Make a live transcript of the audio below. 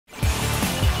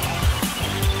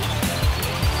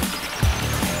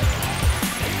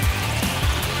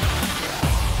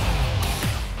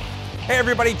Hey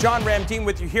everybody, John Ramdeen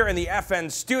with you here in the FN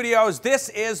studios. This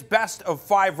is best of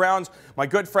 5 rounds. My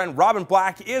good friend Robin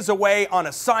Black is away on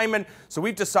assignment, so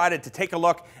we've decided to take a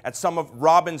look at some of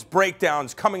Robin's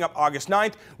breakdowns. Coming up August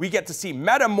 9th, we get to see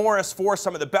Meta Morris for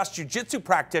some of the best jiu-jitsu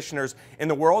practitioners in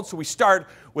the world. So we start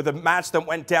with a match that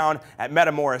went down at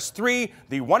Meta Morris 3,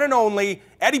 the one and only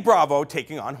Eddie Bravo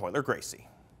taking on Royler Gracie.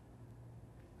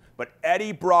 But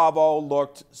Eddie Bravo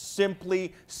looked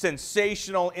simply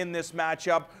sensational in this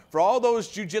matchup. For all those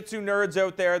jiu-jitsu nerds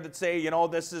out there that say, you know,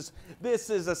 this is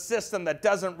a system that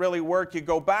doesn't really work, you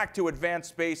go back to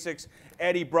advanced basics.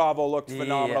 Eddie Bravo looked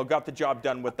phenomenal, got the job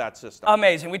done with that system.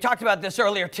 Amazing. We talked about this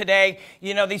earlier today.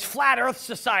 You know, these Flat Earth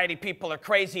Society people are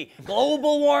crazy.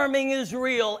 Global warming is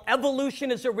real,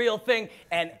 evolution is a real thing,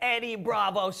 and Eddie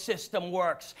Bravo's system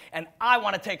works. And I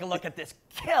want to take a look at this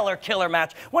killer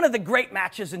match, one of the great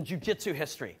matches in jiu-jitsu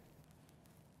history.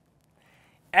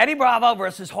 Eddie Bravo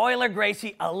versus Royler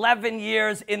Gracie, 11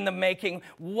 years in the making.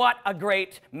 What a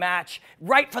great match.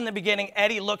 Right from the beginning,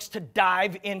 Eddie looks to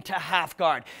dive into half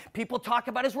guard. People talk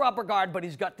about his rubber guard, but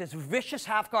he's got this vicious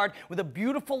half guard with a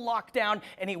beautiful lockdown,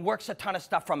 and he works a ton of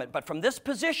stuff from it. But from this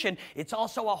position, it's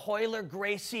also a Royler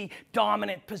Gracie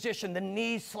dominant position, the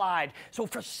knee slide. So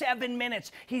for 7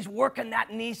 minutes, he's working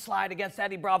that knee slide against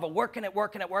Eddie Bravo, working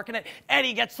it.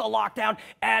 Eddie gets the lockdown,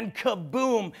 and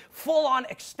kaboom, full-on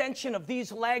extension of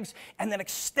these legs, and then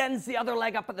extends the other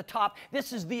leg up at the top.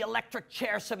 This is the electric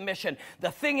chair submission. The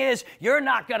thing is, you're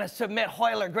not going to submit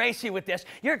Royler Gracie with this.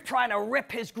 You're trying to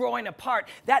rip his groin apart.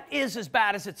 That is as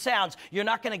bad as it sounds. You're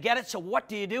not going to get it, so what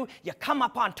do? You come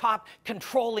up on top,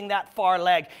 controlling that far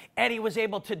leg. Eddie was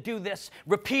able to do this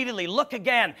repeatedly. Look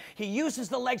again. He uses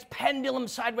the legs pendulum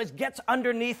sideways, gets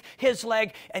underneath his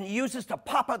leg, and uses to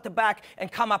pop out the back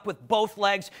and come up with both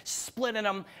legs, splitting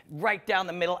them right down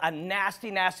the middle. A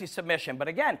nasty submission.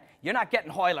 But again, you're not getting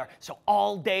Royler. So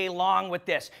all day long with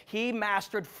this, he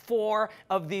mastered 4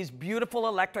 of these beautiful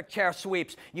electric chair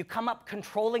sweeps. You come up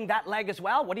controlling that leg as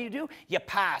well. What do? You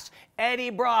pass.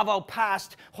 Eddie Bravo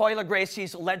passed Royler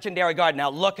Gracie's legendary guard. Now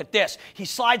look at this. He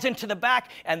slides into the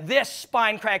back, and this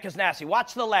spine crank is nasty.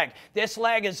 Watch the leg. This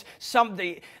leg is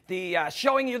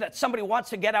showing you that somebody wants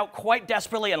to get out quite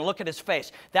desperately, and look at his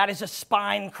face. That is a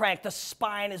spine crank. The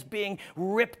spine is being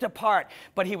ripped apart.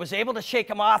 But he was able to shake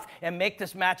him off and make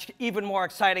this match even more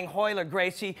exciting. Royler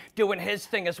Gracie doing his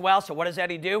thing as well. So what does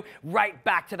Eddie do? Right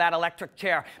back to that electric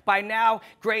chair. By now,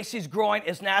 Gracie's groin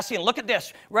is nasty. And look at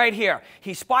this right here.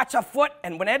 He spots a foot,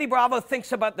 and when Eddie Bravo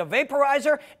thinks about the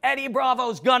vaporizer, Eddie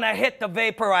Bravo's gonna hit the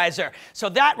vaporizer. So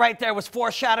that right there was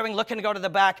foreshadowing, looking to go to the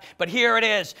back. But here it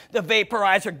is. The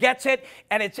vaporizer gets it,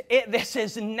 and this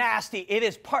is nasty. It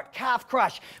is part calf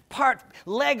crush, part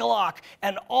leg lock,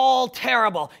 and all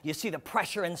terrible. You see the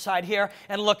pressure inside here,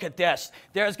 and look at this.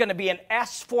 There's going to be an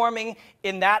S forming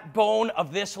in that bone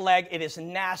of this leg. It is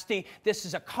nasty. This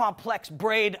is a complex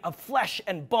braid of flesh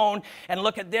and bone. And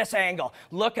look at this angle.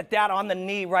 Look at that on the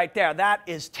knee right there. That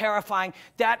is terrifying.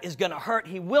 That is going to hurt.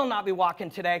 He will not be walking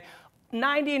today.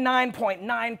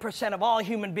 99.9% of all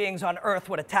human beings on earth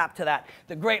would have tapped to that.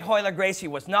 The great Royler Gracie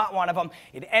was not one of them.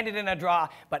 It ended in a draw,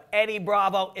 but Eddie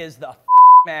Bravo is the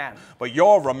man. But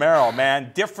Yoel Romero,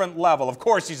 man, different level. Of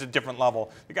course he's a different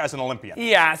level. The guy's an Olympian.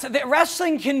 Yeah, so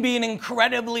wrestling can be an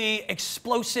incredibly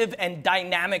explosive and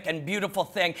dynamic and beautiful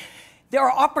thing. There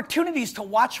are opportunities to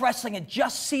watch wrestling and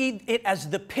just see it as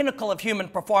the pinnacle of human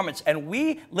performance. And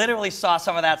we literally saw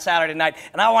some of that Saturday night,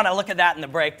 and I want to look at that in the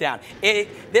breakdown.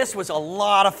 This was a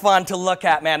lot of fun to look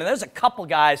at, man. And there's a couple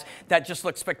guys that just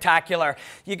look spectacular.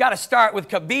 You got to start with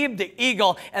Khabib the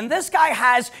Eagle, and this guy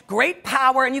has great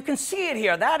power, and you can see it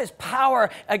here. That is power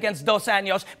against Dos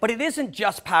Anjos, but it isn't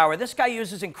just power. This guy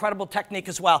uses incredible technique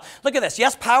as well. Look at this.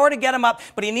 Yes, power to get him up,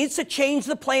 but he needs to change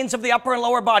the planes of the upper and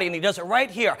lower body, and he does it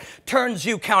right here. Turns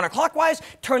you counterclockwise,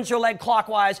 turns your leg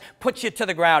clockwise, puts you to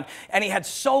the ground. And he had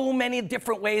so many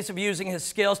different ways of using his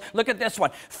skills. Look at this one.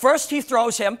 First, he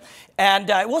throws him, and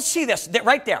we'll see this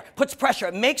right there. Puts pressure.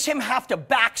 It makes him have to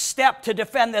back step to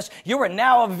defend this. You are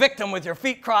now a victim with your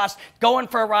feet crossed, going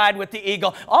for a ride with the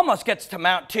Eagle. Almost gets to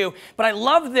mount too. But I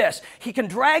love this. He can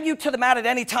drag you to the mat at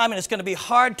any time, and it's going to be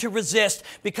hard to resist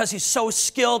because he's so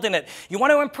skilled in it. You want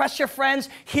to impress your friends?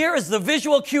 Here is the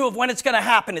visual cue of when it's going to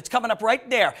happen. It's coming up right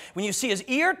there. When you you see his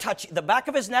ear touch the back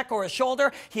of his neck or his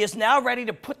shoulder, he is now ready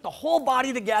to put the whole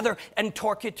body together and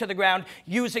torque you to the ground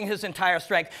using his entire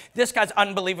strength. This guy's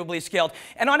unbelievably skilled.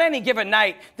 And on any given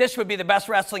night, this would be the best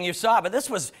wrestling you saw, but this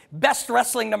was best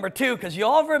wrestling number 2, because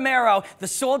Yoel Romero, the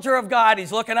soldier of God,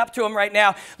 he's looking up to him right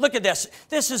now. Look at this.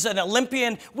 This is an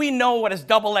Olympian. We know what his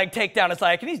double leg takedown is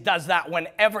like, and he does that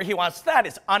whenever he wants. That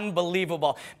is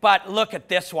unbelievable. But look at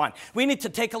this one. We need to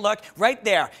take a look right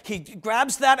there. He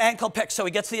grabs that ankle pick, so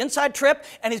he gets the inside trip,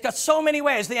 and he's got so many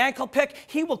ways. The ankle pick,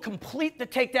 he will complete the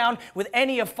takedown with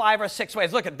any of 5 or 6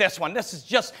 ways. Look at this one. This is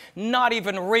just not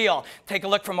even real. Take a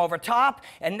look from over top,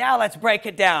 and now let's break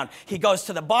it down. He goes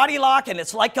to the body lock, and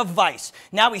it's like a vice.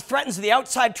 Now he threatens the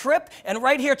outside trip, and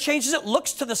right here changes it,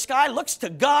 looks to the sky, looks to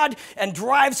God, and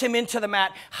drives him into the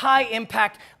mat. High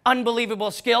impact,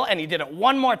 unbelievable skill, and he did it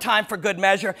one more time for good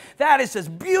measure. That is as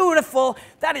beautiful.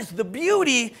 That is the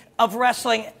beauty of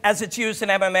wrestling as it's used in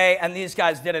MMA, and these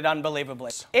guys did it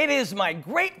unbelievably. It is my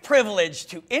great privilege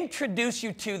to introduce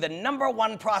you to the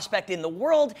 #1 prospect in the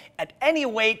world at any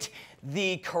weight,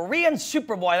 the Korean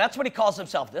Superboy. That's what he calls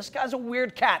himself. This guy's a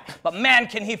weird cat, but man,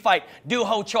 can he fight. Do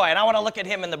Ho Choi, and I want to look at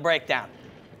him in the breakdown.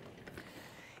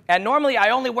 And normally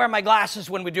I only wear my glasses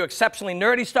when we do exceptionally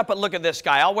nerdy stuff, but look at this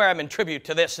guy. I'll wear him in tribute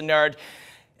to this nerd.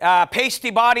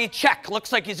 Pasty body, check.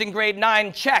 Looks like he's in grade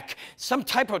 9, check. Some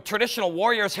type of traditional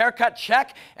warrior's haircut,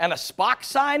 check. And a Spock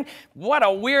sign. What a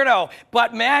weirdo.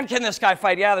 But man, can this guy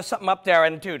fight. Yeah, there's something up there.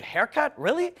 And dude, haircut?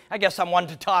 Really? I guess I'm one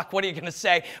to talk. What are you going to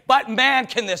say? But man,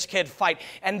 can this kid fight.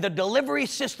 And the delivery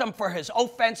system for his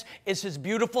offense is his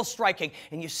beautiful striking.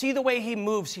 And you see the way he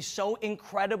moves. He's so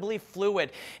incredibly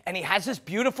fluid. And he has this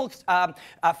beautiful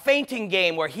feinting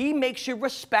game where he makes you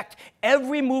respect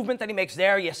every movement that he makes.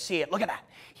 There you see it. Look at that.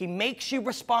 He makes you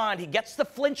respond. He gets the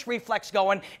flinch reflex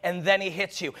going, and then he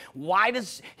hits you. Why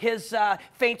does his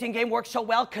feinting game work so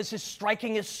well? Because his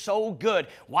striking is so good.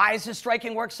 Why does his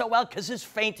striking work so well? Because his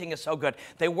feinting is so good.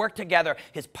 They work together.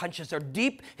 His punches are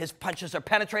deep, his punches are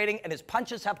penetrating, and his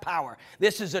punches have power.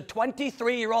 This is a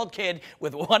 23-year-old kid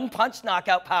with one-punch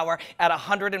knockout power at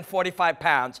 145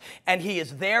 pounds, and he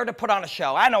is there to put on a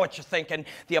show. I know what you're thinking.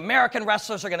 The American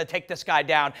wrestlers are going to take this guy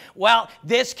down. Well,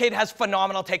 this kid has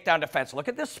phenomenal takedown defense. Look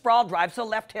at this sprawl, drives the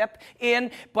left hip in,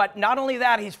 but not only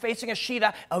that, he's facing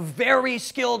Ishida, a very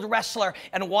skilled wrestler,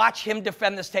 and watch him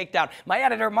defend this takedown. My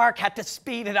editor, Mark, had to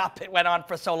speed it up. It went on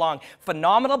for so long.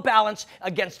 Phenomenal balance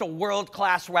against a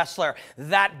world-class wrestler.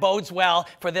 That bodes well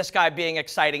for this guy being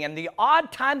exciting. And the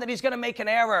odd time that he's going to make an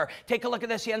error, take a look at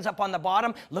this. He ends up on the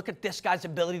bottom. Look at this guy's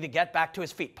ability to get back to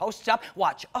his feet. Posts up,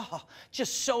 watch. Oh,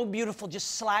 just so beautiful.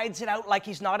 Just slides it out like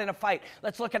he's not in a fight.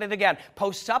 Let's look at it again.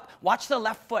 Posts up, watch the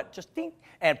left foot. Just ding,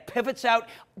 and pivots out.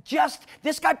 Just,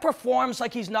 this guy performs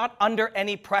like he's not under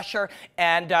any pressure,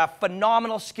 and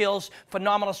phenomenal skills,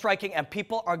 phenomenal striking, and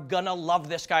people are gonna love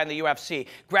this guy in the UFC.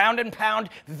 Ground and pound,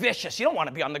 vicious. You don't want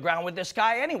to be on the ground with this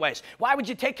guy anyways. Why would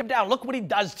you take him down? Look what he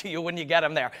does to you when you get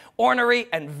him there. Ornery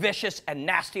and vicious and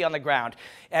nasty on the ground.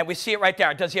 And we see it right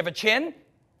there. Does he have a chin?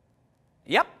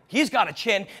 Yep. He's got a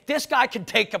chin. This guy can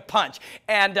take a punch.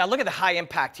 And look at the high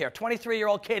impact here.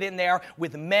 23-year-old kid in there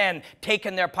with men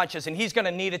taking their punches, and he's going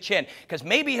to need a chin because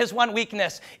maybe his one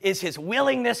weakness is his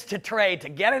willingness to trade, to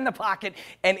get in the pocket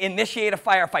and initiate a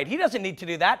firefight. He doesn't need to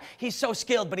do that. He's so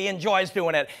skilled, but he enjoys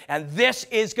doing it. And this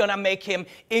is going to make him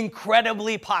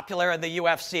incredibly popular in the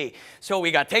UFC. So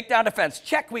we got takedown defense.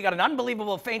 Check. We got an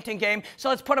unbelievable feinting game. So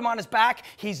let's put him on his back.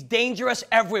 He's dangerous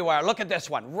everywhere. Look at this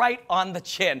one. Right on the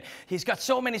chin. He's got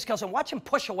so many skills, and watch him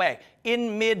push away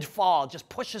in mid-fall, just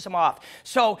pushes him off.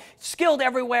 So skilled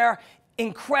everywhere,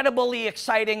 incredibly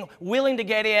exciting, willing to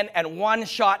get in, and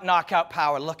one-shot knockout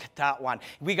power. Look at that one.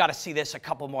 We got to see this a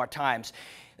couple more times.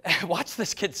 Watch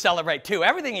this kid celebrate too.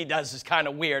 Everything he does is kind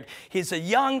of weird. He's a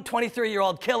young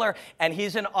 23-year-old killer, and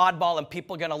he's an oddball, and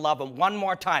people are going to love him. One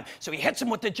more time. So he hits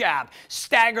him with the jab,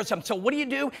 staggers him. So what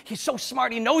do? He's so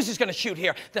smart, he knows he's going to shoot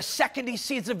here. The second he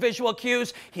sees the visual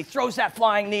cues, he throws that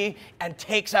flying knee and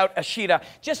takes out Ishida.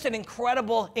 Just an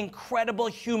incredible, incredible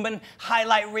human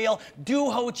highlight reel. Do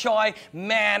Ho Choi.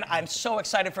 Man, I'm so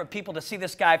excited for people to see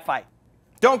this guy fight.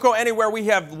 Don't go anywhere. We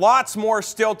have lots more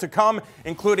still to come,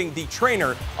 including the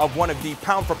trainer of one of the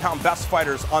pound-for-pound best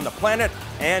fighters on the planet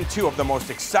and two of the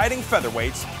most exciting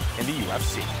featherweights in the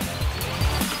UFC.